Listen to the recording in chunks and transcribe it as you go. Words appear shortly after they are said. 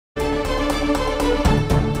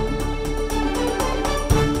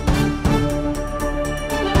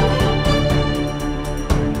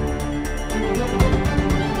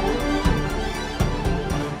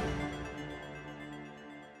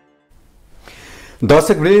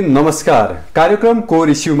दर्शकवृन्द नमस्कार। कार्यक्रम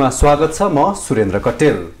कोरेइस्युमा स्वागत छ। म सुरेन्द्र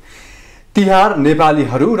कटेल। तिहार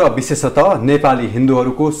नेपालीहरू र विशेषतः नेपाली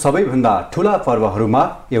हिन्दूहरूको सबैभन्दा ठूला पर्वहरूमा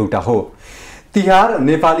एउटा हो। तिहार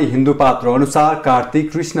नेपाली हिन्दू पात्र अनुसार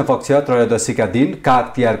कार्तिक कृष्ण पक्ष त्रयोदशीका दिन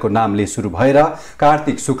काग तिहारको नामले सुरु भएर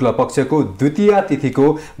कार्तिक शुक्ल पक्षको द्वितीय तिथिको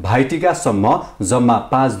भाइटिकासम्म जम्मा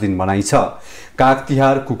 5 दिन मनाइन्छ। काग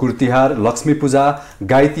तिहार, कुकुर तिहार, लक्ष्मी पूजा,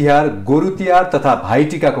 गाई तिहार, गोरु तिहार तथा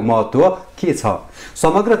भाइटिकाको महत्त्व के छ?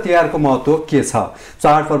 समग्र तिहारको महत्त्व के छ?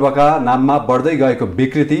 चाडपर्वका नाममा बढ्दै गएको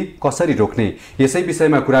विकृति कसरी रोक्ने? यसै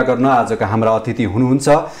विषयमा कुरा गर्न आजका हाम्रा अतिथि हुनुहुन्छ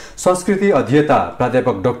संस्कृति अध्येता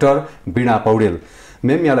प्राध्यापक डाक्टर वीणा पौडेल।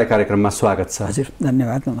 मैम, यहाँलाई कार्यक्रममा स्वागत छ। हजुर,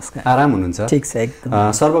 धन्यवाद। नमस्कार। आराम हुनुहुन्छ? ठीक छ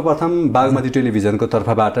एकदम। सर्वप्रथम बागमती टेलिभिजनको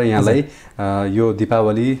तर्फबाट यहाँलाई यो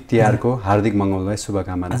दीपावली तिहारको हार्दिक मङ्गलमय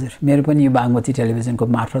शुभकामना। हजुर, मेरो पनि यो बागमती टेलिभिजनको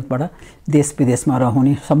मार्फतबाट देश विदेशमा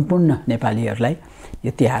रहने सम्पूर्ण नेपालीहरूलाई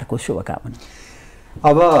यो तिहारको शुभकामना।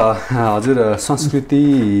 अब हजुर संस्कृति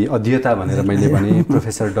अध्येता भनेर मैले भने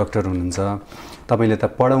प्रोफेसर डाक्टर हुनुहुन्छ, तपाईले त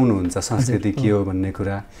पढाउनुहुन्छ संस्कृति के हो भन्ने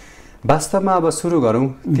कुरा। वास्तवमा अब सुरु गरौँ,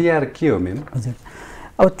 तिहार के हो मेम? हजुर,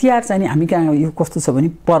 अब तिहार चाहिँ हामी कहाँ यो कस्तो छ भने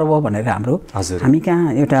पर्व भनेर हामी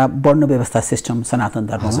कहाँ एउटा वर्ण व्यवस्था सिस्टम सनातन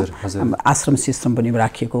धर्ममा आश्रम सिस्टम पनि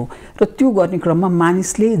राखिएको र त्यो गर्ने क्रममा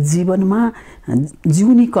मानिसले जीवनमा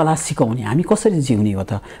जिउने कला सिकाउने, हामी कसरी जिउने हो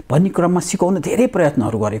त भन्ने क्रममा सिकाउन धेरै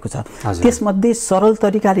प्रयत्नहरू गरेको छ। त्यसमध्ये सरल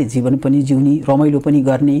तरिकाले जीवन पनि जिउने, रमाइलो पनि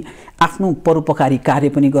गर्ने, आफ्नो परोपकारी कार्य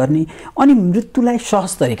पनि गर्ने अनि मृत्युलाई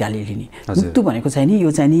सहज तरिकाले लिने। मृत्यु भनेको चाहिँ नि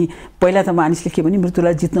यो चाहिँ नि पहिला त मानिसले के भने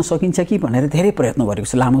मृत्युलाई जित्न सकिन्छ कि भनेर धेरै प्रयत्न गरेको छ।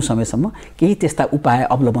 लामो समयसम्म केही त्यस्ता उपाय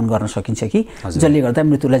अवलम्बन गर्न सकिन्छ कि जसले गर्दा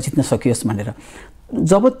मृत्युलाई जित्न सकियोस् भनेर।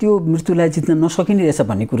 जब त्यो मृत्युलाई जित्न नसकिने रहेछ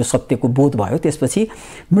भन्ने कुरो सत्यको बोध भयो, त्यसपछि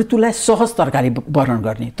मृत्युलाई सहज तरिकाले वर्णन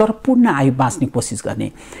गर्ने तर पूर्ण आयु बाँच्ने कोसिस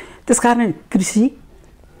गर्ने। त्यसकारण कृषि,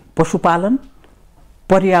 पशुपालन,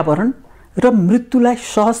 पर्यावरण र मृत्युलाई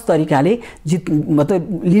सहज तरिकाले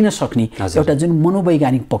मतलब लिन सक्ने एउटा जुन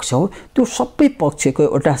मनोवैज्ञानिक पक्ष हो, त्यो सबै पक्षको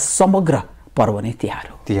एउटा समग्र पर्व नै तिहार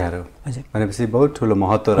हो। तिहार हो भनेपछि बहुत ठुलो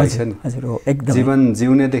महत्त्व रहेछ नि। हजुर, हो एकदम। जीवन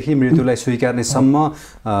जिउनेदेखि मृत्युलाई स्वीकार्नेसम्म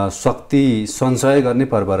शक्ति सञ्चय गर्ने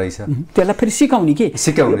पर्व रहेछ। त्यसलाई फेरि सिकाउने के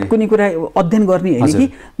कुनै कुरा अध्ययन गर्ने होइन कि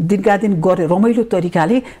दिनकादिन गरे रमाइलो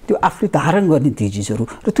तरिकाले त्यो आफूले धारण गर्ने ती चिजहरू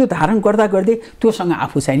र त्यो धारण गर्दा गर्दै त्योसँग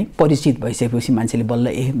आफू चाहिँ नि परिचित भइसकेपछि मान्छेले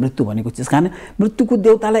बल्ल मृत्यु भनेको चिज। कारण मृत्युको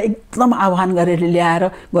देवतालाई एकदम आह्वान गरेर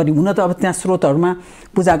ल्याएर गर्ने। हुन त अब त्यहाँ स्रोतहरूमा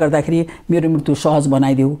पूजा गर्दाखेरि मेरो मृत्यु सहज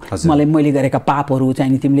बनाइदेऊ, मैले गरेका पापहरू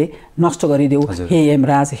चाहिँ नि तिमीले नष्ट गरिदेऊ, हे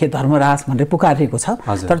यमराज, हे धर्मराज भनेर पुकारिएको छ।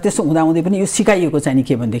 तर त्यसो हुँदाहुँदै पनि यो सिकाइएको चाहिँ नि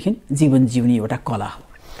के भनेदेखि जीवन जिउने एउटा कला हो।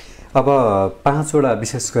 अब 5 वटा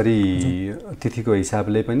विशेष गरी तिथिको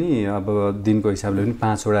हिसाबले पनि अब दिनको हिसाबले पनि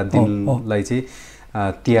 5 वटा दिनलाई चाहिँ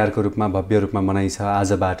तिहारको रूपमा भव्य रूपमा मनाइन्छ।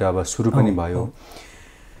 आजबाट अब सुरु पनि भयो।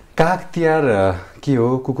 काग तिहार के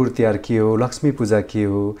हो, कुकुर तिहार के हो, लक्ष्मी पूजा के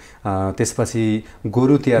हो, त्यसपछि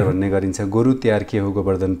गोरु तिहार भन्ने गरिन्छ। गोरु तिहार के हो,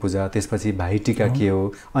 गोवर्धन पूजा, त्यसपछि भाइटिका के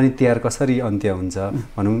हो, अनि तिहार कसरी अन्त्य हुन्छ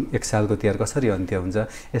भनौँ, एक सालको तिहार कसरी अन्त्य हुन्छ,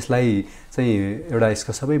 यसलाई चाहिँ एउटा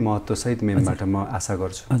यसको सबै महत्त्वसहित मेमबाट म आशा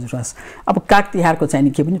गर्छु। हजुर, हस्। अब काग तिहारको चाहिँ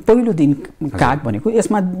नि के भने पहिलो दिन काग भनेको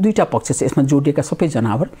यसमा दुईटा पक्ष छ। यसमा जोडिएका सबै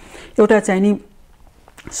जनावर एउटा चाहिँ नि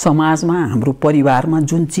समाजमा हाम्रो परिवारमा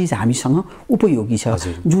जुन चिज हामीसँग उपयोगी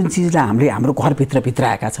छ, जुन चिजलाई हामीले हाम्रो घरभित्र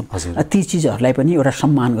भित्राएका छौँ, ती चिजहरूलाई पनि एउटा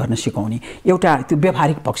सम्मान गर्न सिकाउने एउटा त्यो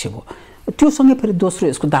व्यावहारिक पक्ष हो। त्योसँगै फेरि दोस्रो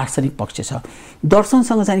यसको दार्शनिक पक्ष छ।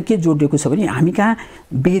 दर्शनसँग चाहिँ के जोडिएको छ भने हामी कहाँ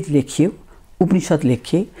वेद लेखियो, उपनिषद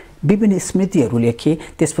लेखिए, विभिन्न स्मृतिहरू लेखे,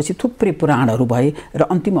 त्यसपछि थुप्रै पुराणहरू भए र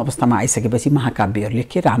अन्तिम अवस्थामा आइसकेपछि महाकाव्यहरू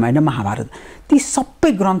लेखे, रामायण र महाभारत। ती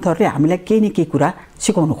सबै ग्रन्थहरूले हामीलाई केही न केही कुरा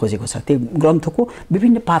सिकाउन खोजेको छ त्यो ग्रन्थको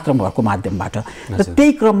विभिन्न पात्रहरूको माध्यमबाट। र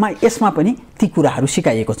त्यही क्रममा यसमा पनि ती कुराहरू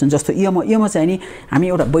सिकाइएको छन्। जस्तो यम चाहिँ नि हामी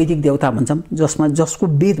एउटा वैदिक देवता भन्छौँ जसको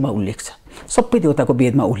वेदमा उल्लेख छ। सबै देवताको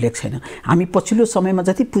वेदमा उल्लेख छैन। हामी पछिल्लो समयमा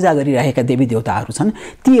जति पूजा गरिरहेका देवी देवताहरू छन्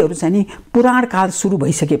तीहरू चाहिँ नि पुराण काल सुरु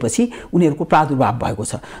भइसकेपछि उनीहरूको प्रादुर्भाव भएको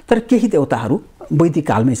छ। तर केही देवताहरू वैदिक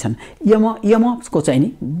कालमै छन्। यमको चाहिँ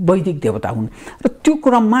नि वैदिक देवता हुन् र त्यो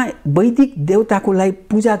क्रममा वैदिक देवताकोलाई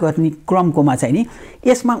पूजा गर्ने क्रमकोमा चाहिँ नि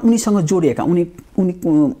यसमा उनीसँग जोडिएका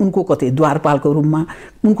उनको कतै द्वारपालको रूपमा,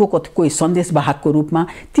 उनको कतै कोही सन्देशवाहकको रूपमा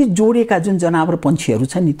ती जोडिएका जुन जनावर पन्छीहरू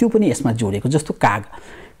छन् नि त्यो पनि यसमा जोडिएको। जस्तो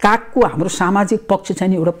कागको हाम्रो सामाजिक पक्ष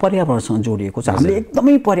चाहिँ एउटा पर्यावरणसँग जोडिएको छ। हामीले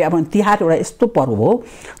एकदमै पर्यावरण तिहार एउटा यस्तो पर्व हो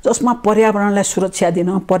जसमा पर्यावरणलाई सुरक्षा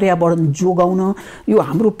दिन, पर्यावरण जोगाउन, यो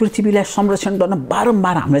हाम्रो पृथ्वीलाई संरक्षण गर्न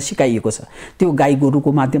बारम्बार हामीलाई सिकाइएको छ। त्यो गाई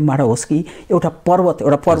गोरुको माध्यमबाट होस् कि एउटा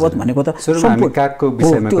पर्वत भनेको त कागको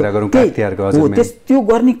विषयमा कुरा गरौँ, काग तिहारको हजुर त्यो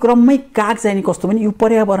गर्ने क्रममै काग चाहिँ नि कस्तो भने यो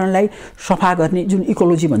पर्यावरणलाई सफा गर्ने जुन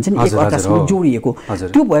इकोलोजी भन्छ नि एक अर्कासँग जोडिएको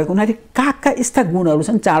त्यो भएको हुनाले कागका यस्ता गुणहरू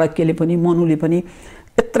छन्। चाणक्यले पनि मनुले पनि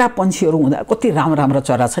यत्रा पन्छीहरू हुँदा कति राम्रो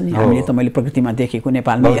चरा छन् नि हामीले त मैले प्रकृतिमा देखेको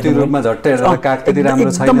नेपालमा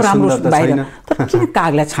एकदम राम्रो बाहिर। तर किन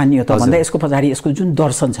कागलाई छानियो त भन्दा यसको पछाडि यसको जुन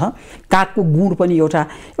दर्शन छ, कागको गुण पनि एउटा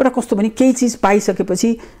कस्तो भने केही चिज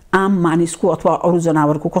पाइसकेपछि आम मानिसको अथवा अरू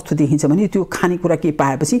जनावरको कस्तो देखिन्छ भने त्यो खानेकुरा केही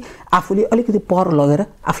पाएपछि आफूले अलिकति पर लगेर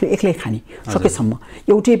आफूले एक्लै खाने सकेसम्म,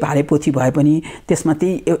 एउटै भाले पोथी भए पनि त्यसमा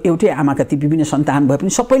त्यही एउटै आमाका ती विभिन्न सन्तान भए पनि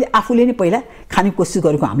सबैले आफूले नै पहिला खाने कोसिस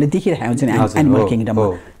गरेको हामीले देखिरहेको हुन्छ नि एनिमल किङडममा।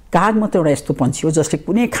 काग मात्र एउटा यस्तो पन्छी हो जसले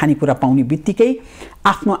कुनै खानेकुरा पाउने बित्तिकै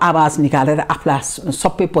आफ्नो आवाज निकालेर आफूलाई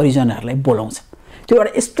सबै परिजनहरूलाई बोलाउँछ। त्यो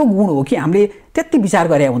एउटा यस्तो गुण हो कि हामीले त्यति विचार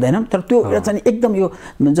गरे हुँदैन, तर त्यो एउटा चाहिँ एकदम यो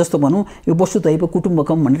जस्तो भनौँ यो वसुधैव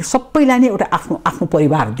कुटुम्बकम भनेर सबैलाई नै एउटा आफ्नो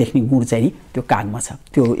परिवार देख्ने गुण चाहिँ त्यो कागमा छ।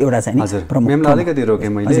 त्यो एउटा चाहिँ प्रमुख। अलिकति रोकेँ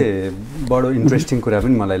मैले, बडो इन्ट्रेस्टिङ कुरा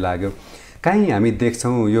पनि मलाई लाग्यो। काहीँ हामी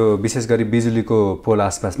देख्छौँ यो विशेष गरी बिजुलीको पोल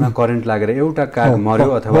आसपासमा करेन्ट लागेर एउटा काग मर्यो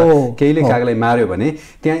अथवा केहीले कागलाई मार्यो भने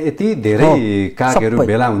त्यहाँ यति धेरै कागहरू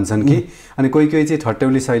भेला हुन्छन् कि अनि कोही चाहिँ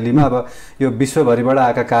ठट्यौली शैलीमा अब यो विश्वभरिबाट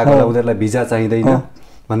आएका कागहरूलाई उनीहरूलाई भिजा चाहिँदैन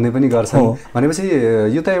भन्ने पनि गर्छन्। भनेपछि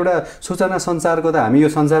यो त एउटा सूचना सञ्चारको त हामी यो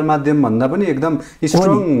सञ्चार माध्यम भन्दा पनि एकदम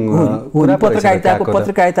स्ट्रङ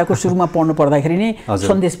पत्रकारिताको सुरुमा पढ्नु पर्दाखेरि नै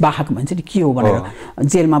सन्देश वाहक भन्छ नि के हो भनेर।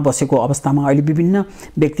 जेलमा बसेको अवस्थामा अहिले विभिन्न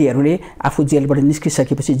व्यक्तिहरूले आफू जेलबाट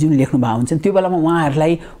निस्किसकेपछि जुन लेख्नु भएको हुन्छ त्यो बेलामा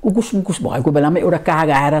उहाँहरूलाई उकुस मुकुस भएको बेलामा एउटा काग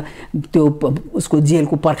आएर त्यो उसको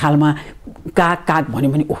जेलको पर्खालमा काग भन्यो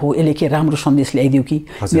भने ओहो यसले के राम्रो सन्देश ल्याइदियो कि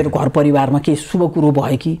मेरो घर परिवारमा के शुभ कुरो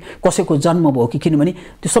भयो कि कसैको जन्म भयो कि, किनभने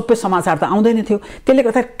त्यो सबै समाचार त आउँदैन थियो। त्यसले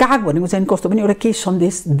गर्दा काग भनेको चाहिँ कस्तो पनि एउटा केही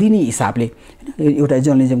सन्देश दिने हिसाबले एउटा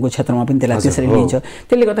जर्नलिजमको क्षेत्रमा पनि त्यसलाई त्यसरी लिइन्छ।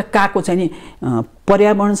 त्यसले गर्दा कागको चाहिँ नि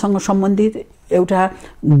पर्यावरणसँग सम्बन्धित एउटा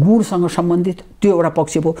गुणसँग सम्बन्धित त्यो एउटा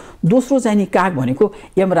पक्ष भयो। दोस्रो चाहिँ नि काग भनेको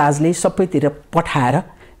यमराजले सबैतिर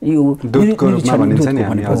पठाएर यो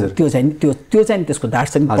त्यो चाहिँ त्यसको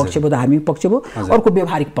दार्शनिक पक्ष भयो, धार्मिक पक्ष भयो। अर्को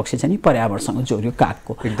व्यवहारिक पक्ष चाहिँ पर्यावरणसँग जोडियो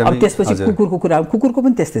कागको। अब त्यसपछि कुकुरको कुरा, कुकुरको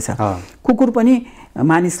पनि त्यस्तै छ। कुकुर पनि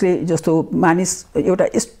मानिसले जस्तो मानिस एउटा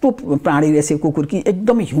यस्तो प्राणी रहेछ कुकुर कि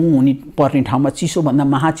एकदमै हिउँ हुने पर्ने ठाउँमा चिसोभन्दा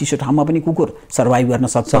महाचिसो ठाउँमा पनि कुकुर सर्भाइभ गर्न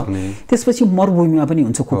सक्छ। त्यसपछि मरुभूमिमा पनि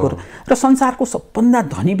हुन्छ कुकुर। र संसारको सबभन्दा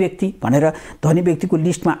धनी व्यक्ति भनेर धनी व्यक्तिको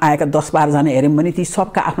लिस्टमा आएका 10-12 जना हेऱ्यौँ भने ती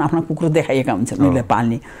सबका आफ्ना आफ्ना कुकुर देखाइएका हुन्छन् उनीहरूले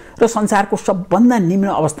पाल्ने। र संसारको सबभन्दा निम्न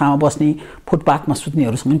अवस्थामा बस्ने फुटपाथमा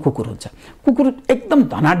सुत्नेहरूसँग पनि कुकुर हुन्छ। कुकुर एकदम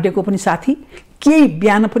धनाढ्यको पनि साथी, केही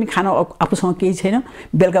बिहान पनि खान आफूसँग केही छैन,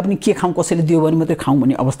 बेलुका पनि के खाउँ कसैले दियो भने मात्रै खाउँ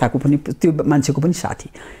भन्ने अवस्थाको पनि त्यो मान्छेको पनि साथी।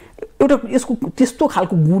 एउटा यसको त्यस्तो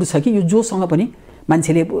खालको गुण छ कि यो जोसँग पनि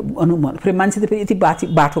मान्छेले फेरि मान्छे त फेरि यति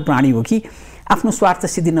बाठो प्राणी हो कि आफ्नो स्वार्थ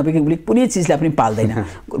सिद्धि नभएको कुनै चिजलाई पनि पाल्दैन।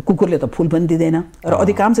 कुकुरले त फुल पनि दिँदैन र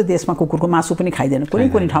अधिकांश देशमा कुकुरको मासु पनि खाइँदैन,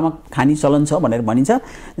 कुनै ठाउँमा खाने चलन छ भनेर भनिन्छ।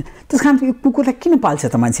 त्यस कारण यो कुकुरलाई किन पाल्छ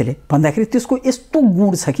त मान्छेले भन्दाखेरि त्यसको यस्तो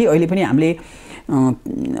गुण छ कि अहिले पनि हामीले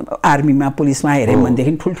आर्मीमा पुलिसमा हेऱ्यौँ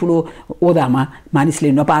भनेदेखि ठुल्ठुलो ओदामा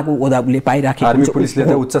मानिसले नपाएको ओदा उसले पाइराखेको आर्मी पुलिसले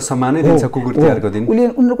त उच्च सम्मानै दिन्छ कुकुर तिहारको दिन।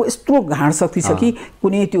 उनीहरूको यस्तो घाँड शक्ति छ कि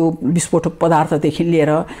कुनै त्यो विस्फोटक पदार्थदेखि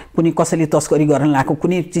लिएर कुनै कसैले तस्करी गर्न लागेको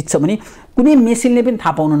कुनै चिज छ भने कुनै मेसिनले पनि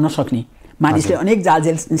थाहा पाउन नसक्ने मानिसले अनेक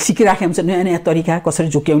जालजेल सिकिराखेको हुन्छ नयाँ नयाँ तरिका कसरी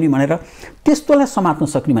झुक्याउने भनेर त्यस्तोलाई समात्न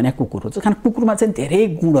सक्ने भने कुकुर हो। कारण कुकुरमा चाहिँ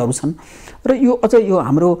धेरै गुणहरू छन् र यो अझ यो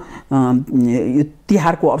हाम्रो यो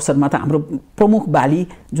तिहारको अवसरमा त हाम्रो प्रमुख बाली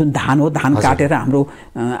जुन धान हो, धान काटेर हाम्रो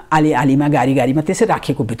आलीमा गाडीमा त्यसै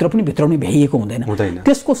राखेको भित्र पनि भित्राउनै भ्याइएको हुँदैन,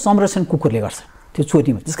 त्यसको संरक्षण कुकुरले गर्छ त्यो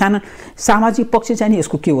चोरीमा। त्यस कारण सामाजिक पक्ष चाहिँ नि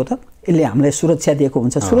यसको के हो त, यसले हामीलाई सुरक्षा दिएको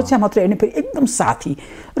हुन्छ। सुरक्षा मात्रै होइन फेरि एकदम साथी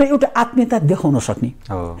र एउटा आत्मीयता देखाउन सक्ने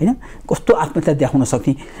होइन, कस्तो आत्मीयता देखाउन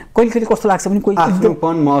सक्ने। कहिले कस्तो लाग्छ भने कोही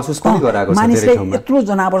मानिसले यत्रो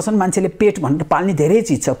जनावर छन्, मान्छेले पेट भनेर पाल्ने धेरै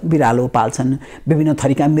चिज छ, बिरालो पाल्छन्, विभिन्न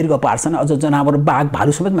थरीका मृग पाल्छन्, अझ जनावर बाघ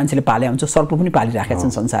भालु समेत मान्छेले पाले हुन्छ, सर्प पनि पालिराखेका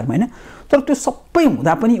छन् संसारमा होइन। तर त्यो सबै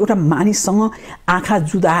हुँदा पनि एउटा मानिससँग आँखा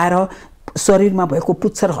जुदाएर शरीरमा भएको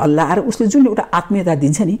पुच्छर हल्लाएर उसले जुन एउटा आत्मीयता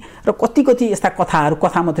दिन्छ नि र कति कति यस्ता कथाहरू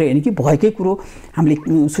कथा मात्रै होइन कि भएकै कुरो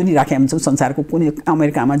हामीले सुनिराखेका हुन्छौँ संसारको कुनै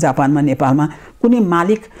अमेरिकामा जापानमा नेपालमा कुनै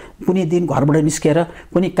मालिक कुनै दिन घरबाट निस्केर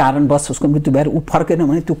कुनै कारणवश उसको मृत्यु भएर ऊ फर्केन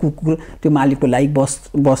भने त्यो कुकुर त्यो मालिकको लागि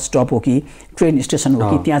बस स्टप हो कि ट्रेन स्टेसन हो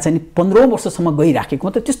कि त्यहाँ चाहिँ 15 वर्षसम्म गइराखेको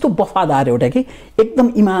मतलब त्यस्तो वफादार एउटा कि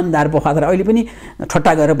एकदम इमान्दार वफादार। अहिले पनि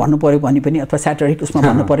ठट्टा गरेर भन्नु पर्यो भने पनि अथवा स्याटेरिक उसमा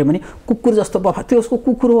भन्नु पर्यो भने कुकुर जस्तो वफा त्यो उसको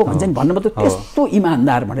कुकुर हो भन्छ नि भन्नु मतलब त्यस्तो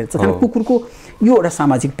इमान्दार भनेर चाहिँ कुकुरको यो एउटा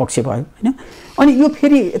सामाजिक पक्ष भयो हैन। अनि यो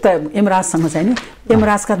फेरि यता यमराजसँग चाहिँ नि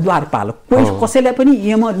यमराजका द्वारपालक कोही कसैलाई पनि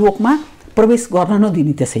यमलोकमा प्रवेश गर्न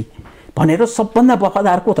नदिने त्यसै भनेर सबभन्दा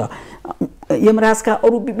वफादारको त यमराजका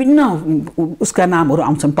अरू विभिन्न उसका नामहरू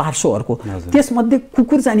आउँछन् पार्श्वहरूको त्यसमध्ये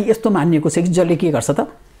कुकुर चाहिँ यस्तो मानिएको छ कि जसले के गर्छ त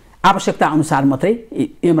आवश्यकता अनुसार मात्रै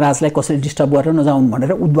यमराजलाई कसैले डिस्टर्ब गरेर नजाउन्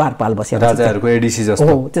भनेर उद्वारपाल बसेको राजाहरूको एडिसी जस्तो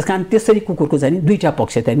हो। त्यसकारण त्यसरी कुकुरको चाहिँ दुईटा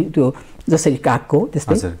पक्ष चाहिँ त्यो जसरी कागको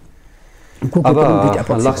त्यस्तै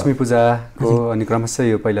अब लक्ष्मी पूजाको अनि क्रमशः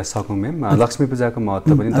यो पहिला सकौँ म्याम लक्ष्मी पूजाको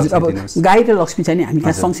महत्त्व पनि अब गाई र लक्ष्मी चाहिँ हामी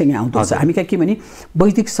कहाँ सँगसँगै आउँदो छ। हामी कहाँ के भने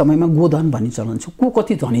वैदिक समयमा गोधन भन्ने चलन छ को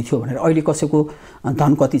कति धनी थियो भनेर अहिले कसैको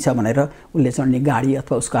धन कति छ भनेर उसले चढ्ने गाडी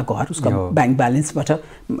अथवा उसका घर उसका ब्याङ्क ब्यालेन्सबाट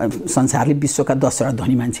संसारले विश्वका 10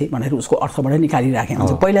 धनी मान्छे भनेर उसको अर्थबाट निकालिराखेको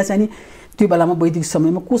हुन्छ। पहिला चाहिँ नि त्यो बेलामा वैदिक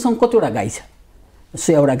समयमा कोसँग कतिवटा गाई छ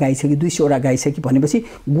 100वटा गाई छ कि 200वटा गाई छ कि भनेपछि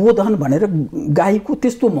गोधन भनेर गाईको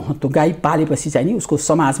त्यस्तो महत्त्व गाई पालेपछि चाहिँ नि उसको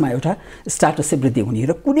समाजमा एउटा स्ट्याटस वृद्धि हुने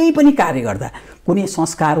र कुनै पनि कार्य गर्दा कुनै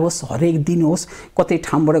संस्कार होस् हरेक दिन होस् कतै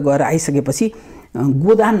ठाउँबाट गएर आइसकेपछि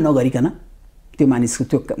गोदान नगरिकन त्यो मानिसको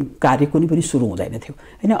त्यो कार्य कुनै पनि सुरु हुँदैन थियो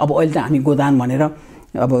हैन। अब अहिले त हामी गोदान भनेर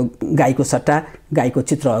अब गाईको सट्टा गाईको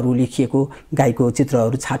चित्रहरू लेखिएको गाईको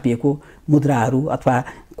चित्रहरू छापिएको मुद्राहरू अथवा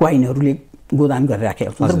क्वाइनहरूले गोदान गरेर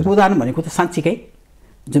राखेको हुन्छ। तर गोदान भनेको त साँच्चीकै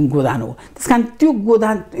जुन गोदान हो त्यसकारण त्यो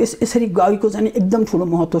गोदान यसरी गाईको चाहिँ एकदम ठुलो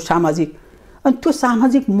महत्त्व सामाजिक अनि त्यो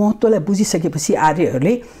सामाजिक महत्त्वलाई बुझिसकेपछि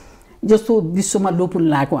आर्यहरूले जस्तो विश्वमा लोपुन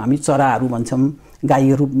लागेको हामी चराहरू भन्छौँ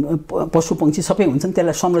गाईहरू पशु पक्षी सबै हुन्छन्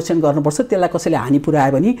त्यसलाई संरक्षण गर्नुपर्छ त्यसलाई कसैले हानि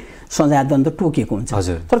पुर्यायो भने सजाय दण्ड टोकेको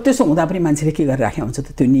हुन्छ। तर त्यसो हुँदा पनि मान्छेले के गरिराखेको हुन्छ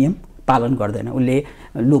त त्यो नियम पालन गर्दैन। उसले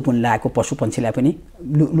लोपुन लागेको पशु पक्षीलाई पनि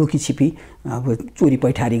लुकी छिपी अब चोरी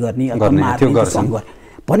पैठारी गर्ने अथवा मार्ने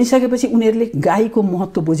भनिसकेपछि उनीहरूले गाईको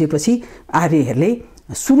महत्त्व बुझेपछि आर्यहरूले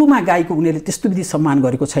सुरुमा गाईको उनीहरूले त्यस्तो विधि सम्मान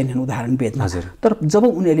गरेको छैनन् उदाहरण वेदमा। तर जब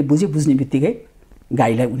उनीहरूले बुझ्ने बित्तिकै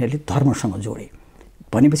गाईलाई उनीहरूले धर्मसँग जोडे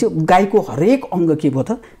भनेपछि गाईको हरेक अङ्ग के भयो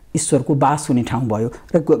त ईश्वरको बास हुने ठाउँ भयो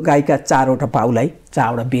र गाईका 4वटा पाउलाई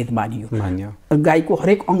 4वटा वेद मानियो। गाईको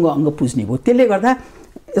हरेक अङ्ग पुज्ने भयो। त्यसले गर्दा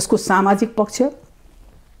यसको सामाजिक पक्ष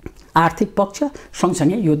आर्थिक पक्ष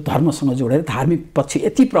सँगसँगै यो धर्मसँग जोडेर धार्मिक पक्ष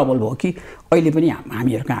यति प्रबल भयो कि अहिले पनि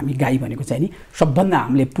हामीहरूको हामी गाई भनेको चाहिँ नि सबभन्दा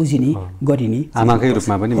हामीले पुजिने गरिने आमाकै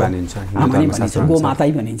रूपमा पनि मानिन्छ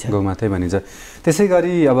गोमातै भनिन्छ। त्यसै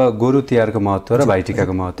गरी अब गोरु तिहारको महत्त्व र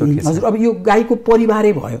भाइटिकाको महत्त्व के छ? हजुर अब यो गाईको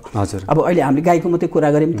परिवारै भयो। अब अहिले हामीले गाईको मात्रै कुरा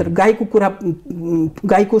गऱ्यौँ तर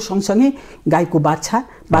गाईको सँगसँगै गाईको बाछा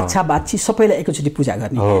बाछी सबैलाई एकैचोटि पूजा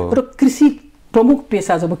गर्ने र कृषि प्रमुख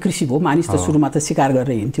पेसा जब कृषि भयो मानिस त सुरुमा त शिकार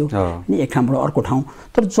गरेर हिँड्थ्यो अनि एक ठाउँबाट अर्को ठाउँ।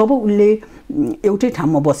 तर जब उसले एउटै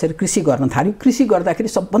ठाउँमा बसेर कृषि गर्न थाल्यो कृषि गर्दाखेरि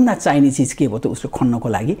सबभन्दा चाहिने चिज के भयो त उसले खन्नको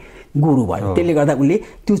लागि गोरु भयो। त्यसले गर्दा उसले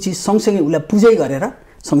त्यो चिज सँगसँगै उसलाई पूजै गरेर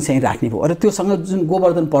सँगसँगै राख्ने भयो र त्योसँग जुन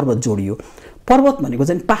गोवर्धन पर्वत जोडियो। पर्वत भनेको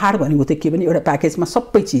चाहिँ पहाड भनेको त के भने एउटा प्याकेजमा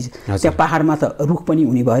सबै चिज त्यहाँ पहाडमा त रुख पनि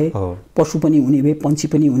हुने भए पशु पनि हुने भए पन्छी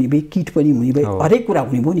पनि हुने भए कीट पनि हुने भए हरेक कुरा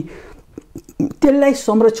हुने भयो नि। त्यसलाई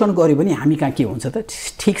संरक्षण गर्यो भने हामी कहाँ के हुन्छ त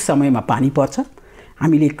ठिक समयमा पानी पर्छ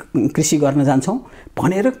हामीले कृषि गर्न जान्छौँ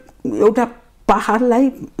भनेर एउटा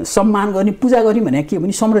पहाडलाई सम्मान गर्ने पूजा गर्ने भने के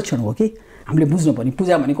भने संरक्षण हो कि हामीले बुझ्नुपर्ने।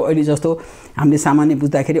 पूजा भनेको अहिले जस्तो हामीले सामान्य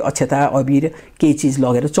बुझ्दाखेरि अक्षता अबिर केही चिज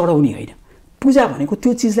लगेर चढाउने होइन। पूजा भनेको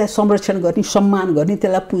त्यो चिजलाई संरक्षण गर्ने सम्मान गर्ने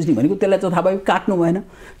त्यसलाई पुज्ने भनेको त्यसलाई जथाभावी काट्नु भएन।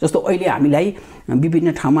 जस्तो अहिले हामीलाई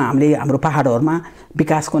विभिन्न ठाउँमा हामीले हाम्रो पहाडहरूमा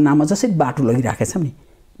विकासको नाममा जसरी बाटो लगिराखेका छौँ नि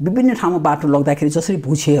विभिन्न ठाउँमा बाटो लग्दाखेरि जसरी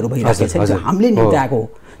भुछेहरू भइरहेको छ हामीले नित्याएको हो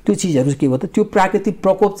त्यो चिजहरू के हो त त्यो प्राकृतिक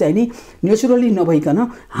प्रकोप चाहिँ नि नेचुरली नभइकन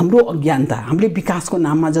हाम्रो अज्ञानता हामीले विकासको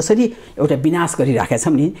नाममा जसरी एउटा विनाश गरिराखेका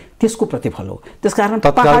छौँ नि त्यसको प्रतिफल हो। त्यसकारण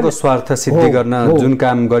तत्कालको स्वार्थ सिद्धि गर्न जुन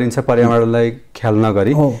काम गरिन्छ पर्यावरणलाई ख्याल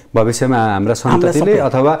नगरी भविष्यमा हाम्रा सन्ततिले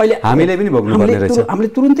अथवा हामीले पनि भोग्नुपर्ने रहेछ। हामीले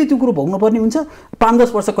तुरुन्तै त्यो कुरो भोग्नुपर्ने हुन्छ 5-10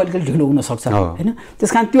 वर्ष कहिले ढिलो हुन सक्छ हैन।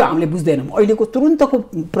 त्यसकारण त्यो हामीले बुझ्दैनौँ अहिलेको तुरुन्तको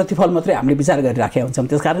प्रतिफल मात्रै हामीले विचार गरिराखेका हुन्छौँ।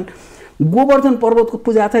 त्यसकारण गोवर्धन पर्वतको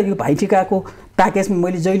पूजा त यो भाइटिकाको प्याकेजमा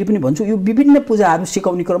मैले जहिले पनि भन्छु यो विभिन्न पूजाहरू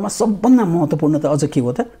सिकाउने क्रममा सबभन्दा महत्त्वपूर्ण त अझ के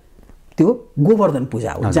हो त त्यो गोवर्धन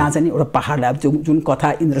पूजा हो, जहाँ चाहिँ एउटा पहाडलाई जुन कथा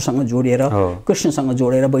इन्द्रसँग जोडिएर कृष्णसँग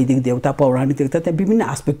जोडेर वैदिक देवता पौराणिक देवता त्यहाँ विभिन्न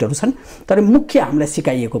एस्पेक्टहरू छन्, तर मुख्य हामीलाई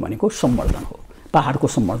सिकाइएको भनेको सम्वर्धन हो, पहाडको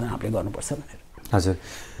सम्वर्धन हामीले गर्नुपर्छ भनेर। हजुर,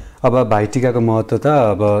 अब भाइटिकाको महत्त्व त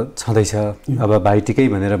अब छँदैछ, अब भाइटिकै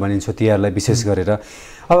भनेर भनिन्छ तिहारलाई विशेष गरेर।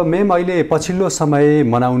 अब मेम अहिले पछिल्लो समय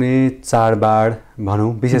मनाउने चाडबाड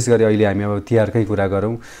भनौँ, विशेष गरी अहिले हामी अब तिहारकै कुरा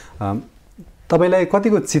गरौँ, तपाईलाई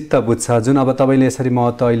कतिको चित्त बुझ्छ जुन अब तपाईले यसरी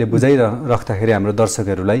महत्त्व अहिले बुझाइराख्दाखेरि हाम्रो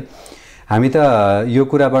दर्शकहरूलाई? हामी त यो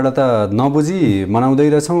कुराबाट त नबुझी मनाउँदै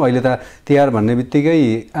रहेछौँ। अहिले त तिहार भन्ने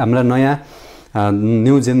बित्तिकै हाम्रा नयाँ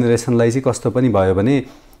न्यू जेनेरेसनलाई चाहिँ कस्तो पनि भयो भने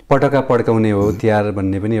पटका पड्काउने हो, तिहार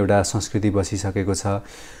भन्ने पनि एउटा संस्कृति बसिसकेको छ।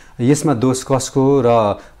 यसमा दोष कसको र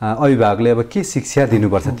अभिभावकले अब के शिक्षा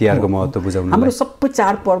दिनुपर्छ तिहारको महत्त्व बुझाउनलाई? हाम्रो सबै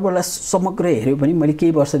चाडपर्वलाई समग्र हेऱ्यो भने मैले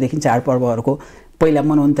केही वर्षदेखि चाडपर्वहरूको पहिला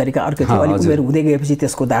मनाउने तरिका अर्को थियो, अलिक उमेर हुँदै गएपछि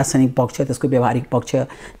त्यसको दार्शनिक पक्ष, त्यसको व्यावहारिक पक्ष,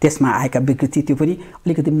 त्यसमा आएका विकृति त्यो पनि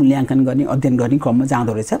अलिकति मूल्याङ्कन गर्ने अध्ययन गर्ने क्रममा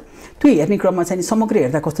जाँदो रहेछ। त्यो हेर्ने क्रममा चाहिँ समग्र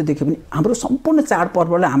हेर्दा कस्तो देख्यो भने हाम्रो सम्पूर्ण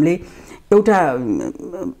चाडपर्वलाई हामीले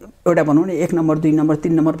एउटा भनौँ न 1 नम्बर 2 नम्बर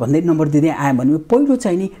 3 नम्बर भन्दै नम्बर दिँदै आयो भने पहिलो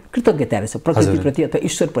चाहिँ नि कृतज्ञता रहेछ, प्रकृतिप्रति अथवा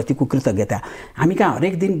ईश्वरप्रतिको कृतज्ञता। हामी कहाँ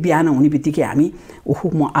हरेक दिन बिहान हुने बित्तिकै हामी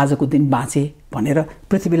ओहो म आजको दिन बाँचेँ भनेर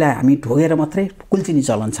पृथ्वीलाई हामी ढोगेर मात्रै कुल्चिने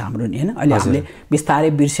चलन छ हाम्रो नि, होइन? अहिले हामीले बिस्तारै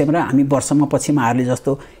बिर्स्यौँ र हामी वर्षमा पश्चिमाहरूले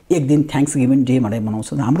जस्तो एक दिन थ्याङ्क्स गिभिङ डे भनेर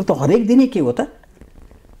मनाउँछौँ। हाम्रो त हरेक दिनै के हो त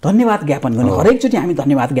धन्यवाद ज्ञापन गर्ने, हरेकचोटि हामी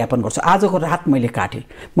धन्यवाद ज्ञापन गर्छौँ। आजको रात मैले काटेँ,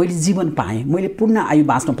 मैले जीवन पाएँ, मैले पूर्ण आयु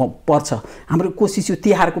बाँच्न पर्छ। हाम्रो कोसिस यो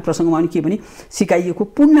तिहारको प्रसङ्गमा पनि के भने सिकाइएको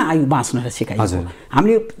पूर्ण आयु बाँच्न सिकाइएको।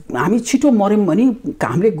 हामी छिटो मऱ्यौँ भने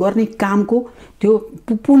हामीले गर्ने कामको त्यो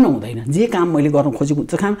पूर्ण हुँदैन। जे काम मैले गर्न खोजेको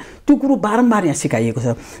त्यस कारण त्यो कुरो बारम्बार यहाँ सिकाइएको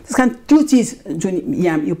छ। त्यस कारण त्यो चिज जुन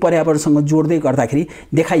यहाँ यो पर्यावरणसँग जोड्दै गर्दाखेरि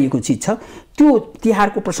देखाइएको चिज छ, त्यो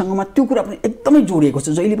तिहारको प्रसङ्गमा त्यो कुरा पनि एकदमै जोडिएको छ।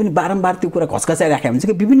 जहिले पनि बारम्बार त्यो कुरा घचघचाइराखेको हुन्छ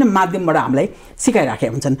कि विभिन्न माध्यमबाट हामीलाई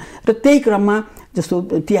सिकाइराखेका हुन्छन्। र त्यही क्रममा जस्तो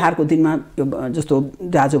तिहारको दिनमा जस्तो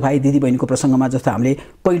दाजुभाइ दिदीबहिनीको प्रसङ्गमा जस्तो हामीले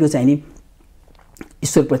पहिलो चाहिँ नि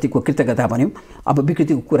ईश्वरप्रतिको कृतज्ञता भन्यौँ। अब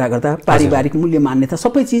विकृतिको कुरा गर्दा पारिवारिक मूल्य मान्यता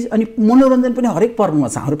सबै चिज, अनि मनोरञ्जन पनि हरेक पर्वमा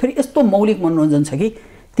छ हाम्रो। फेरि यस्तो मौलिक मनोरञ्जन छ कि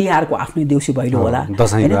तिहारको आफ्नै देउसी भैलो होला,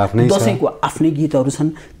 दसैँको आफ्नै गीतहरू छन्,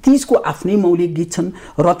 तीजको आफ्नै मौलिक गीत छन्,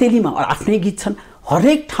 रतेलीमा आफ्नै गीत छन्,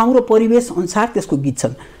 हरेक ठाउँ र परिवेश अनुसार त्यसको गीत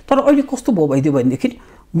छन्। तर अहिले कस्तो भयो भइदियो भनेदेखि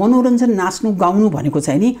मनोरञ्जन नाच्नु गाउनु भनेको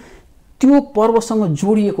चाहिँ नि त्यो पर्वसँग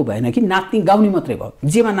जोडिएको भएन कि नाच्ने गाउने मात्रै भयो।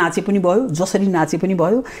 जेमा नाचे पनि भयो, जसरी नाचे पनि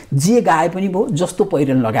भयो, जे गाए पनि भयो, जस्तो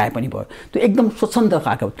पहिरन लगाए पनि भयो, त्यो एकदम स्वच्छन्द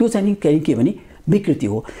खाएको। त्यो चाहिँ नि के भने विकृति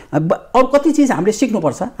हो। अरू कति चिज हामीले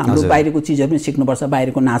सिक्नुपर्छ, हाम्रो बाहिरको चिजहरू पनि सिक्नुपर्छ,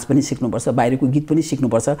 बाहिरको नाच पनि सिक्नुपर्छ, बाहिरको गीत पनि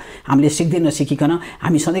सिक्नुपर्छ। हामीले सिक्दै नसिकिकन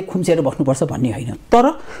हामी सधैँ खुम्चेर बस्नुपर्छ भन्ने होइन। तर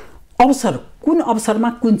अवसर कुन अवसरमा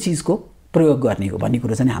कुन चिजको प्रयोग गर्ने हो भन्ने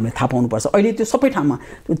कुरो चाहिँ हामीले थाहा पाउनुपर्छ। अहिले त्यो सबै ठाउँमा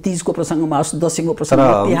त्यो तीजको प्रसङ्गमा होस्, दसैँको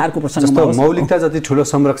प्रसङ्गमा, तिहारको प्रसङ्गमा होस्, मौलिकता जति ठुलो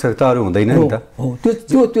संरक्षक त अरू हुँदैन नि त। हो,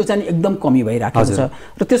 त्यो चाहिँ एकदम कमी भइराखेको छ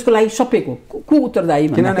र त्यसको लागि सबैको को उत्तरदायी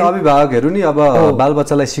भन्ने। किनभने अभिभावकहरू नि अब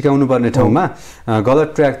बालबच्चालाई सिकाउनु पर्ने ठाउँमा गलत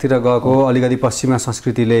ट्र्याकतिर गएको, अलिकति पश्चिमा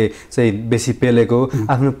संस्कृतिले चाहिँ बेसी पेलेको,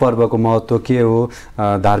 आफ्नो पर्वको महत्त्व के हो,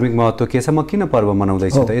 धार्मिक महत्त्व के छ, म किन पर्व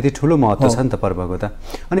मनाउँदैछु त, यति ठुलो महत्त्व छ नि त पर्वको त।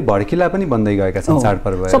 अनि भड्किला पनि बन्दै गएका छन्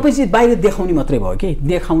चाडपर्व। सबै चिज बाहिर देखाउने मात्रै भयो कि,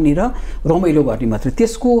 देखाउने र रमाइलो गर्ने मात्रै।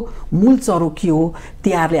 त्यसको मूल चरो के हो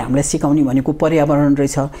तिहारले हामीलाई सिकाउने भनेको पर्यावरण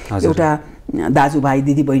रहेछ, एउटा दाजुभाइ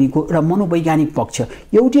दिदीबहिनीको र मनोवैज्ञानिक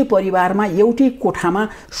पक्ष। एउटै परिवारमा एउटै कोठामा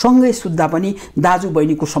सँगै सुत्दा पनि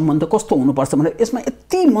दाजुबहिनीको सम्बन्ध कस्तो हुनुपर्छ भनेर यसमा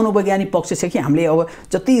यति मनोवैज्ञानिक पक्ष छ कि हामीले अब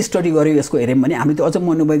जति स्टडी गऱ्यो यसको हेऱ्यौँ भने हामीले त अझ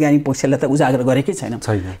मनोवैज्ञानिक पक्षलाई त उजागर गरेकै छैन।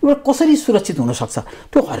 एउटा कसरी सुरक्षित हुनसक्छ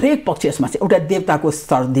त्यो हरेक पक्ष यसमा छ। एउटा देवताको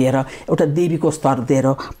स्तर दिएर, एउटा देवीको स्तर दिएर,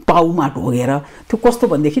 पाउमा ढोगेर, त्यो कस्तो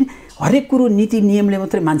भनेदेखि हरेक कुरो नीति नियमले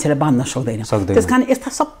मात्रै मान्छेलाई बाँध्न सक्दैन। त्यस कारण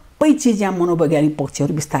यस्ता सबै चिज यहाँ मनोवैज्ञानिक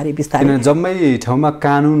पक्षहरू बिस्तारै बिस्तारै जम्मै ठाउँमा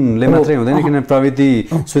कानुनले मात्रै हुँदैन, किनभने प्रविधि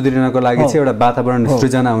सुध्रिनको लागि चाहिँ एउटा वातावरण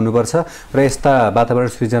सृजना हुनुपर्छ र यस्ता वातावरण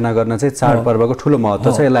सृजना गर्न चाहिँ चाडपर्वको ठुलो महत्त्व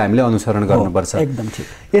छ। यसलाई हामीले अनुसरण गर्नुपर्छ। एकदम ठिक।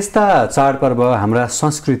 यस्ता चाडपर्व हाम्रा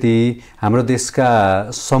संस्कृति, हाम्रो देशका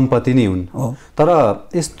सम्पत्ति नै हुन्। तर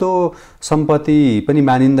यस्तो सम्पत्ति पनि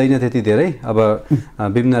मानिँदैन त्यति धेरै। अब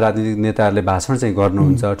विभिन्न राजनीतिक नेताहरूले भाषण चाहिँ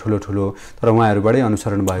गर्नुहुन्छ ठुलो ठुलो, तर उहाँहरूबाटै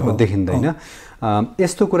अनुसरण भएको देखिँदैन।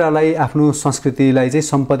 यस्तो कुरालाई आफ्नो संस्कृतिलाई चाहिँ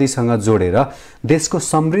सम्पत्तिसँग जोडेर देशको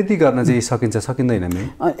समृद्धि गर्न चाहिँ सकिन्छ सकिँदैन?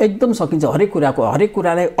 एकदम सकिन्छ। हरेक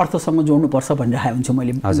कुरालाई अर्थसँग जोड्नुपर्छ भनिरहेको हुन्छु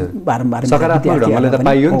मैले बारम्बार। सकारात्मक ढङ्गले त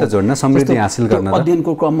पाइयो नि त जोड्न समृद्धि हासिल गर्न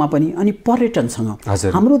अध्ययनको क्रममा पनि। अनि पर्यटनसँग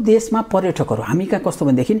हाम्रो देशमा पर्यटकहरू हामी कहाँ कस्तो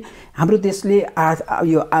भनेदेखि हाम्रो देशले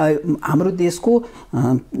हाम्रो देशको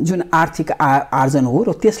जुन आर्थिक आर्जन हो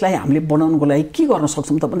र त्यसलाई हामीले बनाउनको लागि के गर्न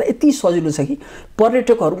सक्छौँ त भन्दा यति सजिलो छ कि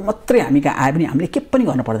पर्यटकहरू मात्रै हामी कहाँ आए पनि हामीले के पनि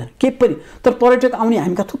गर्न पर्दैन, के पनि। तर पर्यटक आउने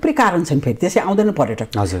हामी कहाँ थुप्रै कारण छन्, फेरि त्यसै आउँदैन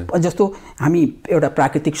पर्यटक। जस्तो हामी एउटा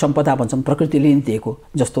प्राकृतिक सम्पदा भन्छौँ, प्रकृतिले नै दिएको,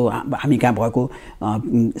 जस्तो हामी कहाँ भएको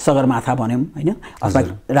सगरमाथा भन्यौँ होइन, अथवा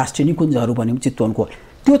राष्ट्रिय निकुञ्जहरू भन्यौँ चितवनको,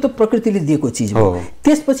 त्यो त प्रकृतिले दिएको चिज हो।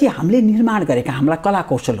 त्यसपछि हामीले निर्माण गरेका हाम्रा कला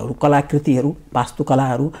कौशलहरू, कलाकृतिहरू,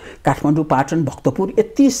 वास्तुकलाहरू, काठमाडौँ, पाटन, भक्तपुर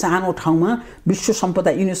यति सानो ठाउँमा विश्व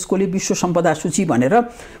सम्पदा युनेस्कोले विश्व सम्पदा सूची भनेर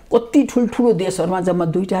कति ठुल्ठुलो देशहरूमा जम्मा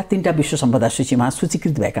 2-3टा विश्व सम्पदा सूचीमा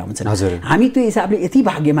सूचीकृत भएका हुन्छन्। हामी त्यो हिसाबले यति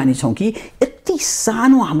भाग्यमानी छौँ कि यति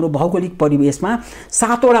सानो हाम्रो भौगोलिक परिवेशमा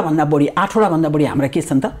 7वटा भन्दा बढी 8वटा भन्दा बढी हाम्रा के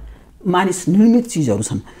छन् त मानिस निर्मित चिजहरू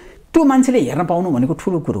छन्। त्यो मान्छेले हेर्न पाउनु भनेको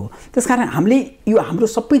ठुलो कुरो हो। त्यसकारण हामीले यो हाम्रो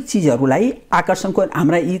सबै चिजहरूलाई आकर्षणको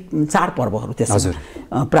हाम्रा यी चाडपर्वहरू,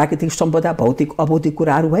 त्यसमा प्राकृतिक सम्पदा, भौतिक अभौतिक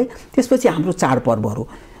कुराहरू भए, त्यसपछि हाम्रो चाडपर्वहरू।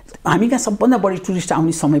 हामी कहाँ सबभन्दा बढी टुरिस्ट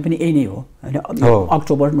आउने समय पनि यही नै हो होइन,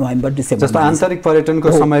 अक्टोबर, नोभेम्बर, डिसेम्बर। जस्तो आन्तरिक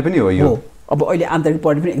पर्यटनको समय पनि हो यो। अब अहिले आन्तरिक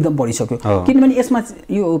पर्यटन पनि एकदम बढिसक्यो, किनभने यसमा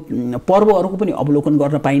यो पर्वहरूको पनि अवलोकन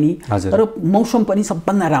गर्न पाइने र मौसम पनि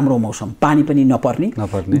सबभन्दा राम्रो मौसम, पानी पनि नपर्ने,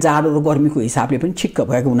 जाडो र गर्मीको हिसाबले पनि ठिक्क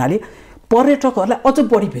भएको हुनाले पर्यटकहरूलाई अझ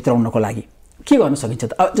बढी भित्राउनको लागि के गर्न सकिन्छ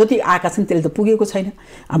त? जति आएका छन् त्यसले त पुगेको छैन।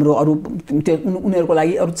 हाम्रो अरू उनीहरूको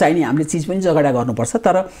लागि अरू चाहिने हामीले चिज पनि जगडा गर्नुपर्छ।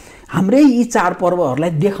 तर हाम्रै यी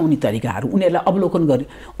चाडपर्वहरूलाई देखाउने तरिकाहरू उनीहरूलाई अवलोकन गर्ने।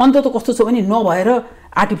 अन्त त कस्तो छ भने नभएर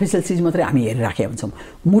आर्टिफिसियल चिज मात्रै हामी हेरिराखेका हुन्छौँ।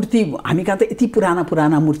 मूर्ति हामी कहाँ त यति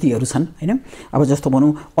पुराना मूर्तिहरू छन् होइन। अब जस्तो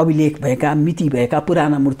भनौँ अभिलेख भएका, मिति भएका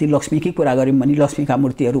पुराना मूर्ति, लक्ष्मीकै कुरा गऱ्यौँ भने लक्ष्मीका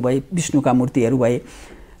मूर्तिहरू भए, विष्णुका मूर्तिहरू भए।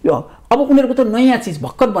 अब उनीहरूको त नयाँ चिज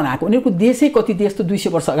भर्खर बनाएको, उनीहरूको देशै कति देश त 200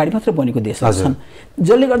 वर्ष अगाडि मात्र बनेको देशहरू छन्,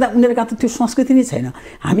 जसले गर्दा उनीहरू कहाँ त त्यो संस्कृति नै छैन।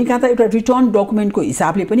 हामी कहाँ त एउटा रिटर्न डकुमेन्टको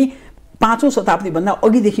हिसाबले पनि 5औं शताब्दीभन्दा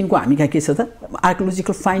अघिदेखिको हामी कहाँ के छ त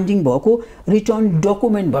आर्कियोलोजिकल फाइन्डिङ भएको रिटर्न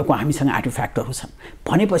डकुमेन्ट भएको हामीसँग आर्टिफ्याक्टहरू छन्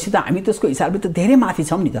भनेपछि त हामी त्यसको हिसाबले त धेरै माथि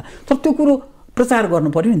छौँ नि त। तर त्यो कुरो प्रचार गर्नु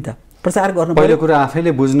पर्यो नि त, प्रचार गर्नु पहिलो कुरा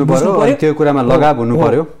आफैले बुझ्नु पर्यो, अनि त्यो कुरामा लगाव हुनु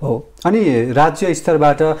पर्यो। अनि राज्य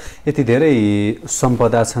स्तरबाट यति धेरै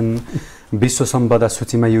सम्पदा छन्, विश्व सम्पदा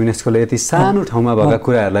सूचीमा युनेस्कोले यति सानो ठाउँमा भएका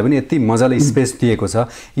कुराहरूलाई पनि यति मजाले स्पेस दिएको छ।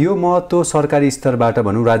 यो महत्त्व सरकारी स्तरबाट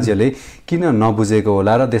भनौँ राज्यले किन नबुझेको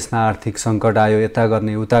होला र देशमा आर्थिक सङ्कट आयो, यता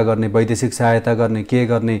गर्ने उता गर्ने, वैदेशिक सहायता गर्ने, के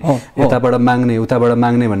गर्ने, यताबाट माग्ने उताबाट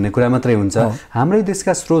माग्ने भन्ने कुरा मात्रै हुन्छ। हाम्रै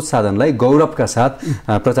देशका स्रोत साधनलाई गौरवका साथ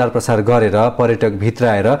प्रचार प्रसार गरेर पर्यटक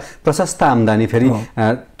भित्राएर प्रशस्त आम्दानी, फेरि